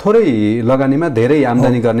थोरै लगानीमा धेरै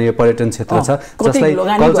आम्दानी गर्ने यो पर्यटन क्षेत्र छ जसलाई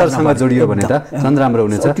कल्चरसँग जोडियो भने त झन् राम्रो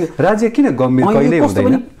हुनेछ। राज्य किन गम्भीर कहिल्यै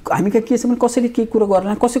हुँदैन? हामी कहाँ के छ भने कसैले केही कुरो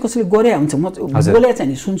गर्ला, कसैले गरे हुन्छ, म बोले चाहिँ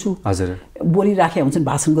नि सुन्छु, बोलिराखेका हुन्छन्,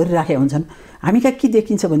 भाषण गरिराखेका हुन्छन्। हामी कहाँ के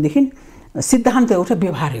देखिन्छ भनेदेखि सिद्धान्त एउटा,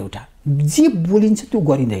 व्यवहार एउटा, जे बोलिन्छ त्यो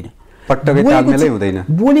गरिँदैन, पटक्कै तालमेलै हुँदैन।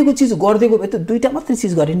 बोलेको चिज गरिदिएको भए त 2टा मात्रै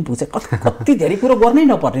चिज गरे नि पुग्छ, कति धेरै कुरो गर्नै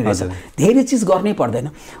नपर्ने रहेछ, धेरै चिज गर्नै पर्दैन।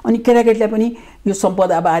 अनि केटाकेटीलाई पनि यो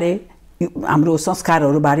सम्पदाबारे, हाम्रो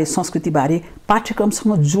संस्कारहरूबारे, संस्कृतिबारे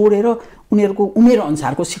पाठ्यक्रमसँग जोडेर उनीहरूको उमेर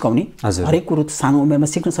अनुसारको सिकाउने। हरेक कुरो त सानो उमेरमा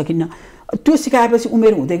सिक्न सकिन्न, त्यो सिकाएपछि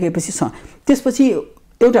उमेर हुँदै गएपछि त्यसपछि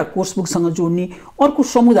एउटा कोर्स बुकसँग जोड्ने, अर्को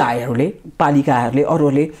समुदायहरूले, पालिकाहरूले,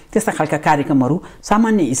 अरूहरूले त्यस्ता खालका कार्यक्रमहरू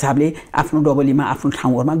सामान्य हिसाबले आफ्नो डबलीमा आफ्नो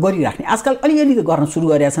ठाउँहरूमा गरिराख्ने। आजकल अलिअलि त गर्न सुरु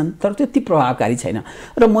गरेका छन्, तर त्यति प्रभावकारी छैन।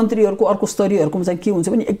 र मन्त्रीहरूको अर्को स्तरीयहरूको चाहिँ के हुन्छ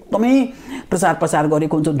भने एकदमै प्रचार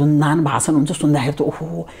गरेको हुन्छ, धुनधान भाषण हुन्छ, सुन्दाखेरि त ओहो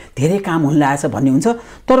धेरै काम हुन लागेछ भन्ने हुन्छ।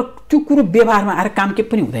 तर त्यो कुरो व्यवहारमा आएर काम के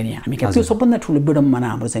पनि हुँदैन। हामी क्या त्यो सबभन्दा ठुलो विडम्बना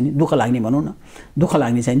हाम्रो चाहिँ दुःख लाग्ने भनौँ न, दुःख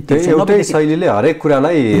लाग्ने चाहिँ त्यो एउटै शैलीले हरेक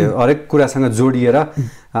कुरालाई हरेक कुरासँग जोडिएर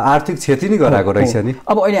आर्थिक क्षति नै गराएको रहेछ नि।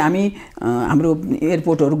 अब अहिले हामी हाम्रो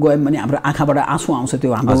एयरपोर्टहरू गयौँ भने हाम्रो आँखाबाट आँसु आउँछ,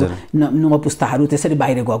 त्यो हाम्रो नवपुस्ताहरू त्यसरी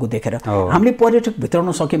बाहिर गएको देखेर। हामीले पर्यटक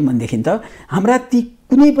भित्राउन सक्यौँ भनेदेखि त हाम्रा ती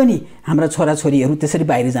कुनै पनि हाम्रा छोराछोरीहरू त्यसरी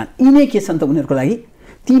बाहिर जान्, यिनै के छन् त उनीहरूको लागि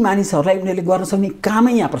ती मानिसहरूलाई उनीहरूले गर्न सक्ने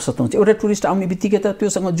कामै यहाँ प्रशस्त हुन्छ। एउटा टुरिस्ट आउने बित्तिकै त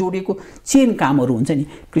त्योसँग जोडिएको चेन कामहरू हुन्छ नि,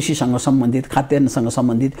 कृषिसँग सम्बन्धित, खाद्यान्नसँग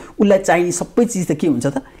सम्बन्धित, उसलाई चाहिने सबै चिज त के हुन्छ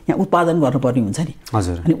त यहाँ उत्पादन गर्नुपर्ने हुन्छ नि।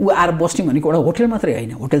 अनि ऊ आएर बस्ने भनेको एउटा होटल मात्रै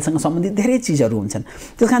होइन, होटलसँग सम्बन्धित धेरै चिजहरू हुन्छन्।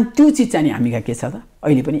 त्यस कारण त्यो चिज चाहिँ हामी कहाँ के छ त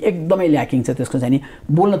अहिले पनि एकदमै ल्याकिङ छ। त्यसको चाहिँ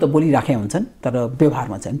बोल्न त बोलिराखेका हुन्छन् तर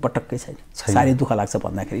व्यवहारमा चाहिँ पटक्कै छैन। साह्रै दुःख लाग्छ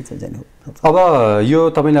भन्दाखेरि चाहिँ। अब यो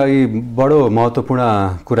तपाईँले अघि बडो महत्त्वपूर्ण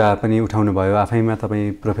कुरा पनि उठाउनु भयो, आफैमा तपाईँ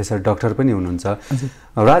प्रोफेसर डाक्टर पनि हुनुहुन्छ।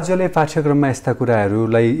 राज्यले पाठ्यक्रममा यस्ता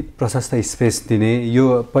कुराहरूलाई प्रशस्त स्पेस दिने,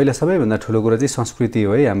 यो पहिला सबैभन्दा ठुलो कुरा चाहिँ संस्कृति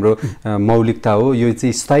हो है, हाम्रो मौलिकता हो, यो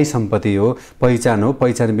चाहिँ स्थायी सम्पत्ति हो, पहिचान हो,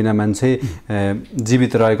 पहिचान बिना मान्छे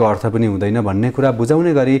जीवित रहेको अर्थ पनि हुँदैन भन्ने कुरा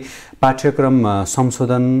बुझाउने गरी पाठ्यक्रम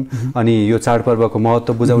संशोधन अनि यो चाडपर्वको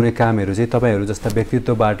महत्त्व बुझाउने कामहरू चाहिँ तपाईँहरू जस्ता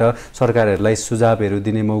व्यक्तित्वबाट सरकारहरूलाई सुझावहरू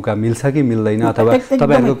दिने मौका मिल्छ कि मिल्दैन, अथवा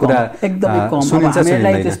तपाईँहरूको कुरा सुनिन्छ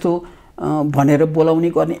त्यस्तो भनेर बोलाउने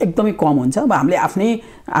गर्ने एकदमै कम हुन्छ। अब हामीले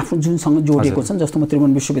आफ्नो जुनसँग जोडिएको छन्, जस्तो म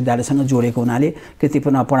त्रिभुवन विश्वविद्यालयसँग जोडेको हुनाले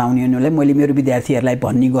कृतिपूर्ण पढाउने उनीहरूलाई मैले मेरो विद्यार्थीहरूलाई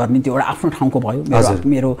भन्ने गर्ने त्यो एउटा आफ्नो ठाउँको भयो,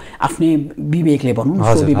 मेरो आफ्नै विवेकले भनौँ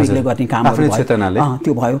स्वविवेकले गर्ने कामहरू भयो,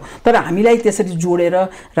 त्यो भयो। तर हामीलाई त्यसरी जोडेर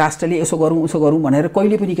राष्ट्रले यसो गरौँ उसो गरौँ भनेर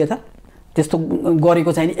कहिले पनि के त त्यस्तो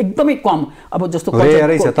गरेको चाहिँ एकदमै कम। अब जस्तो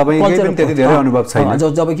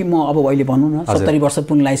जबकि म अब अहिले भनौँ न 70 वर्ष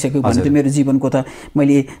पुग्न लागिसक्यो भने त मेरो जीवनको त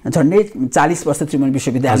मैले झन्डै 40 वर्ष त्रिभुवन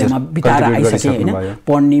विश्वविद्यालयमा बिताएर आइसकेँ होइन।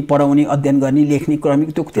 पढ्ने, पढाउने, अध्ययन गर्ने, लेख्ने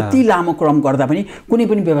क्रम त्यो त्यति लामो क्रम गर्दा पनि कुनै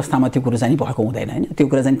पनि व्यवस्थामा त्यो कुरो चाहिँ भएको हुँदैन होइन। त्यो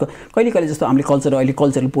कुरा चाहिँ कहिले कहिले जस्तो हामीले अहिले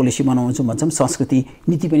कल्चरल पोलिसी बनाउँछौँ भन्छौँ, संस्कृति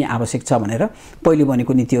नीति पनि आवश्यक छ भनेर, पहिले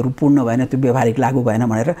बनेको नीतिहरू पूर्ण भएन, त्यो व्यवहारिक लागू भएन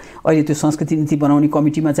भनेर अहिले त्यो संस्कृति नीति बनाउने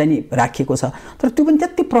कमिटीमा चाहिँ राखिएको छ। तर त्यो पनि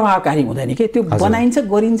त्यति प्रभावकारी हुँदैन कि, त्यो बनाइन्छ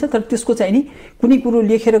गरिन्छ तर त्यसको चाहिँ नि कुनै कुरो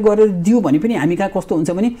लेखेर गरेर दियो भने पनि हामी कहाँ कस्तो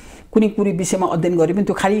हुन्छ भने कुनै कुनै विषयमा अध्ययन गरे पनि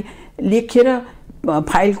त्यो खालि लेखेर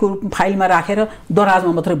फाइलमा राखेर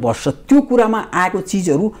दराजमा मात्रै बस्छ। त्यो कुरामा आएको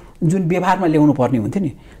चिजहरू जुन व्यवहारमा ल्याउनु पर्ने हुन्थ्यो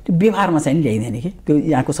नि त्यो व्यवहारमा चाहिँ ल्याइँदैन कि, त्यो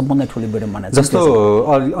यहाँको सबभन्दा ठुलो विडम्बना। जस्तो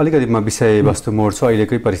अलिकति म विषयवस्तु मोड्छु,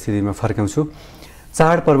 अहिलेकै परिस्थितिमा फर्काउँछु।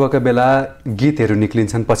 चाडपर्वका बेला गीतहरू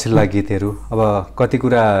निक्लिन्छन्, पछिल्ला गीतहरू। अब कति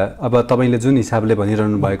कुरा अब तपाईँले जुन हिसाबले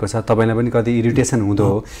भनिरहनु भएको छ तपाईँलाई पनि कति इरिटेसन हुँदो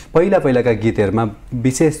हो। पहिलाका गीतहरूमा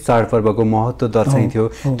विशेष चाडपर्वको महत्त्व दर्शाइन्थ्यो।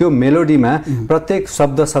 त्यो मेलोडीमा प्रत्येक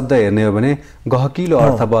शब्द हेर्ने हो भने गहकिलो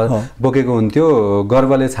अर्थ बोकेको हुन्थ्यो,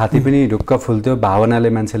 गर्वले छाती पनि ढुक्क फुल्थ्यो, भावनाले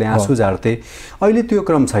मान्छेले आँसु झार्थे। अहिले त्यो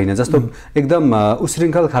क्रम छैन। जस्तो एकदम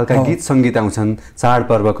उश्रृङ्खल खालका गीत सङ्गीत आउँछन्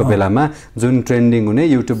चाडपर्वको बेलामा, जुन ट्रेन्डिङ हुने,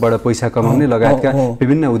 युट्युबबाट पैसा कमाउने लगायतका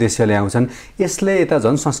विभिन्न उद्देश्यले आउँछन्। यसले यता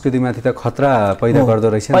झन् संस्कृतिमाथि त खतरा पैदा गर्दो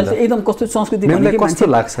रहेछ नि त। एकदम कस्तो संस्कृति कस्तो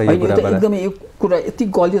लाग्छ यो कुराबाट? एकदमै यो कुरा यति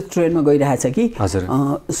गलियो ट्रेन्डमा गइरहेछ कि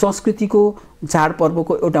संस्कृतिको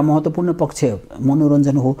चाडपर्वको एउटा महत्त्वपूर्ण पक्ष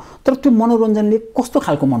मनोरञ्जन हो। तर त्यो मनोरञ्जनले कस्तो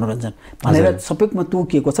खालको मनोरञ्जन भनेर सबैमा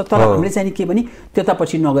तोकिएको छ। तर हामीले चाहिँ के भने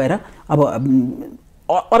त्यतापछि नगएर अब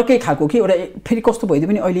अर्कै खालको कि एउटा फेरि कस्तो भइदियो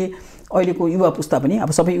भने अहिलेको युवा पुस्ता पनि,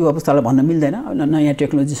 अब सबै युवा पुस्तालाई भन्न मिल्दैन, नयाँ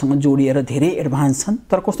टेक्नोलोजीसँग जोडिएर धेरै एडभान्स छन्।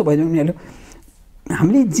 तर कस्तो भइदियो उनीहरूले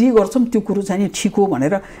हामीले जे गर्छौँ त्यो कुरो चाहिँ ठिक हो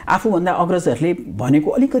भनेर आफूभन्दा अग्रजहरूले भनेको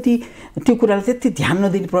अलिकति त्यो कुरालाई त्यति ध्यान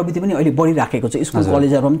नदिने प्रवृत्ति पनि अहिले बढिराखेको छ। स्कुल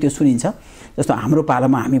कलेजहरूमा पनि त्यो सुनिन्छ। जस्तो हाम्रो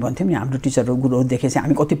पालामा हामी भन्थ्यौँ नि, हाम्रो टिचरहरू गुरुहरू देखेपछि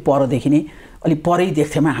हामी कति परदेखि नै अलिक परै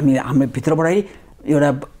देख्थ्यौँ, हाम्रो भित्रबाटै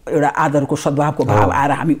एउटा आदरको सद्भावको भाव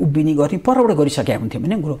आएर हामी उभिने गर्ने परबाट गरिसकेका हुन्थ्यौँ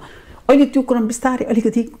होइन गुरु। अहिले त्यो क्रम बिस्तारै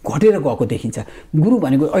अलिकति घटेर गएको देखिन्छ। गुरु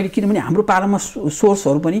भनेको अहिले किनभने हाम्रो पालामा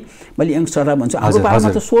सोर्सहरू पनि मैले यङ्स्टरलाई भन्छु, हाम्रो पालामा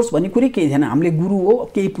त सोर्स भन्ने कुरै केही थिएन। हामीले गुरु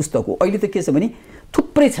हो केही पुस्तक हो। अहिले त के छ भने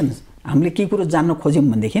थुप्रै छन्। हामीले केही कुरो जान्न खोज्यौँ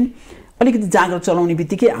भनेदेखि अलिकति जागरुक चलाउने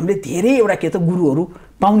बित्तिकै हामीले धेरै एउटा के त गुरुहरू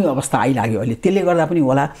पाउने अवस्था आइलाग्यो अहिले। त्यसले गर्दा पनि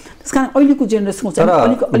होला। त्यस कारण अहिलेको जेनेरेसनको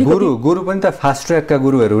चाहिँ गुरु पनि त फास्ट ट्र्याकका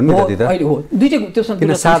गुरुहरू हुन् नि त। अहिले हो दुईटै त्यो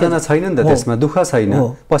साधना छैन नि त, त्यसमा दुःख छैन,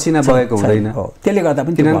 पसिना बगेको हुँदैन। त्यसले गर्दा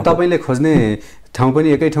पनि किनभने तपाईँले खोज्ने ठाउँ पनि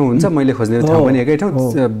एकै ठाउँ हुन्छ, मैले खोज्ने ठाउँ पनि एकै ठाउँ,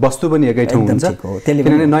 वस्तु पनि एकै ठाउँ हुन्छ।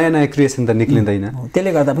 किनभने नयाँ क्रिएसन त निक्लिँदैन।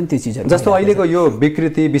 त्यसले गर्दा पनि त्यो चिजहरू जस्तो अहिलेको यो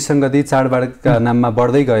विकृति विसङ्गति चाडबाडका नाममा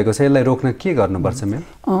बढ्दै गएको छ, यसलाई रोक्न के गर्नुपर्छ म्याम?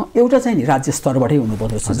 एउटा चाहिँ नि राज्य स्तरबाटै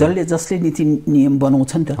हुनुपर्दो रहेछ। जसले नीति नियम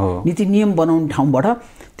बनाउँछ नि त, नीति नियम बनाउने ठाउँबाट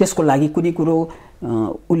त्यसको लागि कुनै कुरो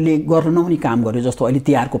उसले गर्न नहुने काम गर्यो। जस्तो अहिले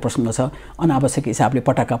तिहारको प्रसङ्ग छ, अनावश्यक हिसाबले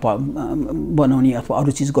पटाका बनाउने अथवा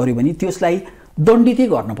अरू चिज गर्यो भने त्यसलाई दण्डितै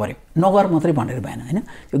गर्नु पर्यो, नगर मात्रै भनेर भएन होइन।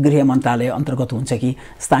 त्यो गृह मन्त्रालय अन्तर्गत हुन्छ कि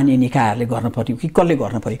स्थानीय निकायहरूले गर्न पर्यो कि कसले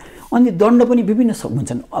गर्न पर्यो। अनि दण्ड पनि विभिन्न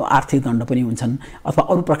हुन्छन्, आर्थिक दण्ड पनि हुन्छन् अथवा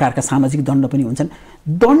अरू प्रकारका सामाजिक दण्ड पनि हुन्छन्।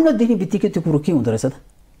 दण्ड दिने बित्तिकै त्यो कुरो के हुँदो रहेछ त,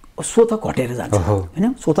 स्वतः घटेर जान्छ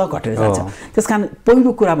हैन, स्वतः घटेर जान्छ। त्यसकारण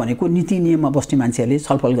पहिलो कुरा भनेको नीति नियममा बस्ने मान्छेहरूले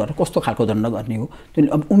छलफल गरेर कस्तो खालको दण्ड गर्ने हो, त्यो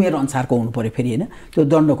अब उमेर अनुसारको हुनु पर्यो फेरि हैन, त्यो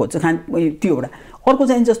दण्डको चाहिँ त्यो एउटा। अर्को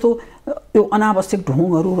चाहिँ जस्तो यो अनावश्यक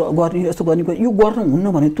ढोङहरू गर्ने यस्तो गर्ने यो गर्नु हुन्न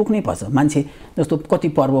भने तोक्नै पर्छ। मान्छे जस्तो कति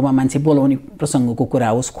पर्वमा मान्छे बोलाउने प्रसङ्गको कुरा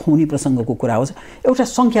होस्, खुवाउने प्रसङ्गको कुरा होस्, एउटा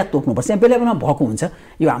सङ्ख्या तोक्नुपर्छ। यहाँ बेला बेलामा भएको हुन्छ,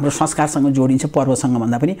 यो हाम्रो संस्कारसँग जोडिन्छ पर्वसँग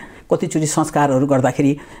भन्दा पनि। कतिचोटि संस्कारहरू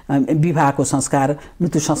गर्दाखेरि विवाहको संस्कार,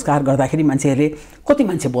 मृत्यु संस्कार गर्दाखेरि मान्छेहरूले कति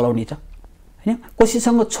मान्छे बोलाउने त हैन,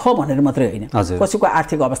 कसैसँग छ भनेर मात्रै होइन, कसैको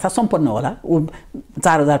आर्थिक अवस्था सम्पन्न होला, ऊ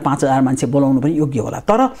 4000 5000 मान्छे बोलाउनु पनि योग्य होला,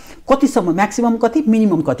 तर कतिसम्म म्याक्सिमम कति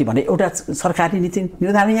मिनिमम कति भनेर एउटा सरकारले नीति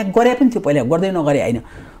निर्धारण यहाँ गरे पनि थियो, पहिला गर्दै नगरे होइन।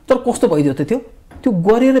 तर कस्तो भइदियो त त्यो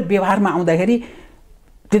गरेर व्यवहारमा आउँदाखेरि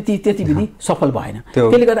त्यति विधि सफल भएन।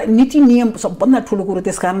 त्यसले गर्दा नीति नियम सबभन्दा ठुलो कुरो।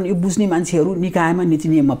 त्यसकारण यो बुझ्ने मान्छेहरू निकायमा नीति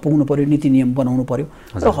नियममा पुग्नु पर्यो, नीति नियम बनाउनु पर्यो।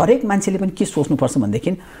 र हरेक मान्छेले पनि के सोच्नुपर्छ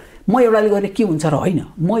भनेदेखि म एउटाले गरेर के हुन्छ र होइन,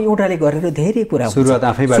 म एउटाले गरेर धेरै कुरा सुरुवात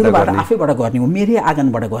आफैबाट गर्ने हो, मेरै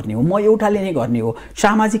आँगनबाट गर्ने हो, म एउटाले नै गर्ने हो।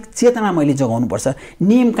 सामाजिक चेतना मैले जगाउनुपर्छ।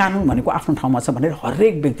 नियम कानुन भनेको आफ्नो ठाउँमा छ भनेर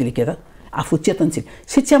हरेक व्यक्तिले के त आफू चेतनशील।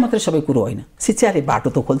 शिक्षा मात्रै सबै कुरो होइन, शिक्षाले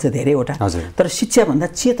बाटो त खोल्छ धेरैवटा, तर शिक्षाभन्दा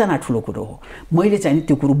चेतना ठुलो कुरो हो। मैले चाहिँ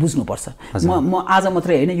त्यो कुरो बुझ्नुपर्छ। म आज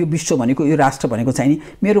मात्रै होइन, यो विश्व भनेको, यो राष्ट्र भनेको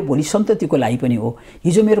चाहिँ मेरो भोलि सन्ततिको लागि पनि हो।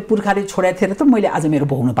 हिजो मेरो पुर्खाले छोडेको थिएन त मैले आज मेरो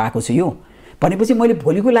भोग्न पाएको छु। यो भनेपछि मैले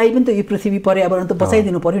भोलिको लागि पनि त यो पृथ्वी पर्यावरण त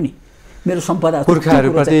बचाइदिनु पर्यो नि। मेरो सम्पदा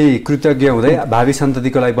पुर्खाहरूप्रति कृतज्ञ हुँदै भावी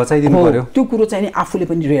सन्ततिको लागि बचाइदिनु पर्यो। त्यो कुरो चाहिँ आफूले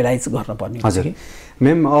पनि रियलाइज गर्नुपर्ने हुन्छ।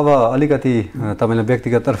 म्याम, अब अलिकति तपाईँलाई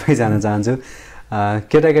व्यक्तिगत तर्फै जान चाहन्छु।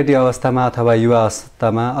 केटाकेटी अवस्थामा अथवा युवा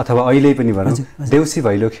अवस्थामा अथवा अहिले पनि भनौँ देउसी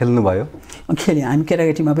भैलो खेल्नुभयो? खेल्यौँ, हामी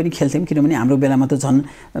केटाकेटीमा पनि खेल्थ्यौँ। किनभने हाम्रो बेलामा त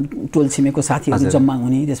झन् टोल छिमेको साथीहरू जम्मा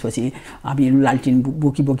हुने, त्यसपछि हामीहरू लालटिन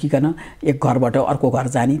बोकिकन एक घरबाट अर्को घर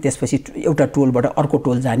जाने, त्यसपछि एउटा टोलबाट अर्को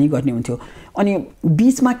टोल जाने गर्ने हुन्थ्यो। अनि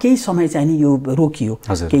बिचमा केही समय चाहिँ नि यो रोकियो,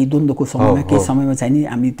 केही द्वन्द्वको समयमा केही समयमा चाहिँ नि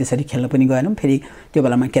हामी त्यसरी खेल्न पनि गएनौँ। फेरि त्यो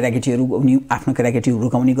बेलामा केटाकेटीहरू आफ्नो केटाकेटीहरू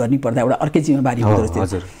रुकाउने गर्ने पर्दा एउटा अर्कै जिम्मेवारी हुँदो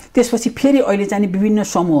रहेछ। त्यसपछि फेरि अहिले चाहिँ विभिन्न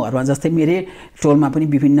समूहहरूमा, जस्तै मेरै टोलमा पनि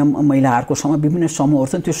विभिन्न महिलाहरूको समूह, विभिन्न समूहहरू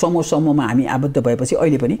छन्। त्यो समूहमा हामी आबद्ध भएपछि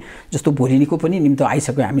अहिले पनि जस्तो भोलिको पनि निम्ति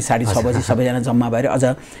आइसक्यो। हामी 6:30 बजी सबैजना जम्मा भएर अझ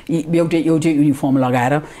एउटै युनिफर्म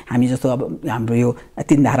लगाएर हामी जस्तो अब हाम्रो यो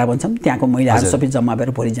 3 धारा भन्छौँ, त्यहाँको महिलाहरू सबै जम्मा भएर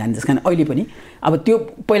भोलि जाने। त्यस कारण अहिले पनि अब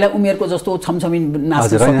त्यो पहिला उमेरको जस्तो छमछमी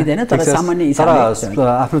नाच्न सकिँदैन, तर सामान्य हिसाबले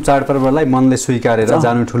आफ्नो चाडपर्वलाई मनले स्वीकारेर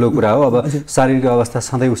जानु ठुलो कुरा हो। अब शारीरिक अवस्था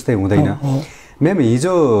सधैँ उस्तै हुँदैन। म्याम,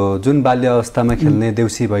 हिजो जुन बाल्य अवस्थामा खेल्ने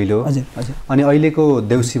देउसी भैलो अनि अहिलेको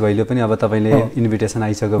देउसी भैलो पनि अब तपाईँले इन्भिटेसन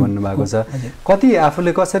आइसक्यो भन्नुभएको छ, कति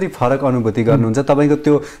आफूले कसरी फरक अनुभूति गर्नुहुन्छ? तपाईँको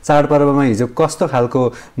त्यो चाडपर्वमा हिजो कस्तो खालको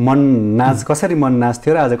कसरी मन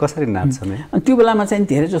नाच्थ्यो र आज कसरी नाच्छ? त्यो बेलामा चाहिँ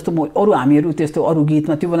धेरै जस्तो हामीहरू त्यस्तो अरू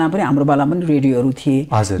गीतमा, त्यो बेलामा पनि हाम्रो बेलामा पनि रेडियोहरू थिए,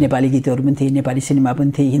 नेपाली गीतहरू पनि थिए, नेपाली सिनेमा पनि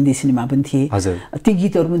थिए, हिन्दी सिनेमा पनि थिए, ती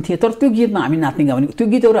गीतहरू पनि थिए। तर त्यो गीतमा हामी नाच्ने गाउने, त्यो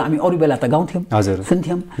गीतहरू हामी अरू बेला त गाउँथ्यौँ,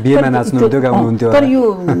 सुन्थ्यौँ। तर यो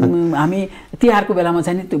हामी तिहारको बेलामा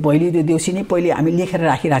चाहिँ त्यो भैली देउसी नै पहिले हामी लेखेर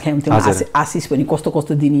राखेका हुन्थ्यौँ। आशिष पनि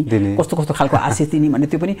कस्तो दिने, कस्तो खालको आशिष दिने भन्ने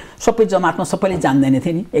त्यो पनि सबै जमातमा सबैले जान्दैन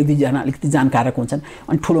थिए नि। 1-2 जना अलिकति जानकारक हुन्छन्,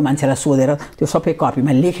 अनि ठुलो मान्छेलाई सोधेर त्यो सबै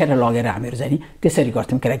कपीमा लेखेर लगेर हामीहरू चाहिँ त्यसरी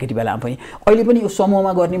गर्थ्यौँ केटाकेटी बेलामा पनि। अहिले पनि यो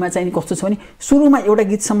समूहमा गर्नेमा चाहिँ कस्तो छ भने सुरुमा एउटा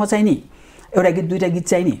गीतसम्म चाहिँ नि, एउटा गीत 2टा गीत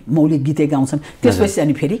चाहिँ नि मौलिक गीतै गाउँछन्, त्यसपछि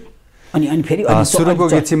अनि फेरि फेरि सुरुको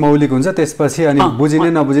गीत चाहिँ मौलिक हुन्छ, त्यसपछि अनि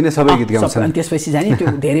बुझिने नबुझिने सबै गीत गाउँछन्। अनि त्यसपछि चाहिँ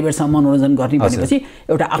त्यो धेरै बेरसम्म मनोरञ्जन गर्ने भनेपछि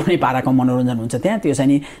एउटा आफ्नै पाराको मनोरञ्जन हुन्छ त्यहाँ। त्यो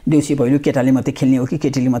चाहिँ देउसी भैलो केटाले मात्रै खेल्ने हो कि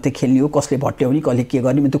केटीले मात्रै खेल्ने हो, कसले भट्ट्याउने, कसले के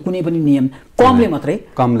गर्ने, त्यो कुनै पनि नियम कमले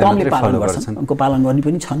पालन गर्छन्, उनको पालन गर्ने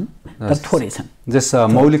पनि छन्, तर थोरै छन्।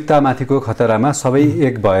 जस मौलिकतामाथिको खतरामा सबै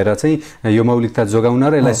एक भएर चाहिँ यो मौलिकता जोगाउन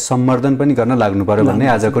र यसलाई सम्वर्धन पनि गर्न लाग्नु पर्यो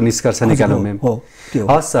भन्ने आजको निष्कर्ष निकालौँ म्याम।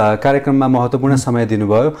 हस्, कार्यक्रममा महत्त्वपूर्ण समय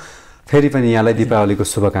दिनुभयो। फेरि पनि यहाँलाई दीपावलीको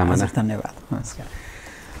शुभकामना। धन्यवाद, नमस्कार।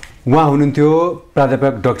 उहाँ हुनुहुन्थ्यो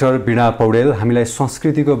प्राध्यापक डाक्टर वीणा पौडेल। हामीलाई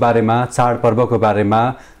संस्कृतिको बारेमा, चाडपर्वको बारेमा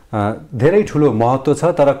धेरै ठुलो महत्त्व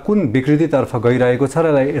छ, तर कुन विकृतितर्फ गइरहेको छ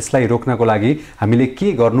र यसलाई रोक्नको लागि हामीले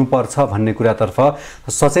के गर्नुपर्छ भन्ने कुरातर्फ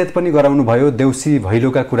सचेत पनि गराउनु भयो। देउसी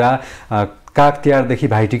भैलोका कुरा, काग तिहारदेखि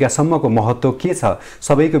भाइटिकासम्मको महत्त्व के छ,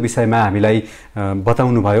 सबैको विषयमा हामीलाई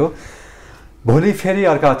बताउनु भयो। भोलि फेरि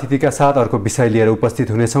अर्का अतिथिका साथ अर्को विषय लिएर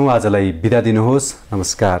उपस्थित हुनेछौँ। आजलाई बिदा दिनुहोस्,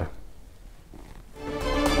 नमस्कार।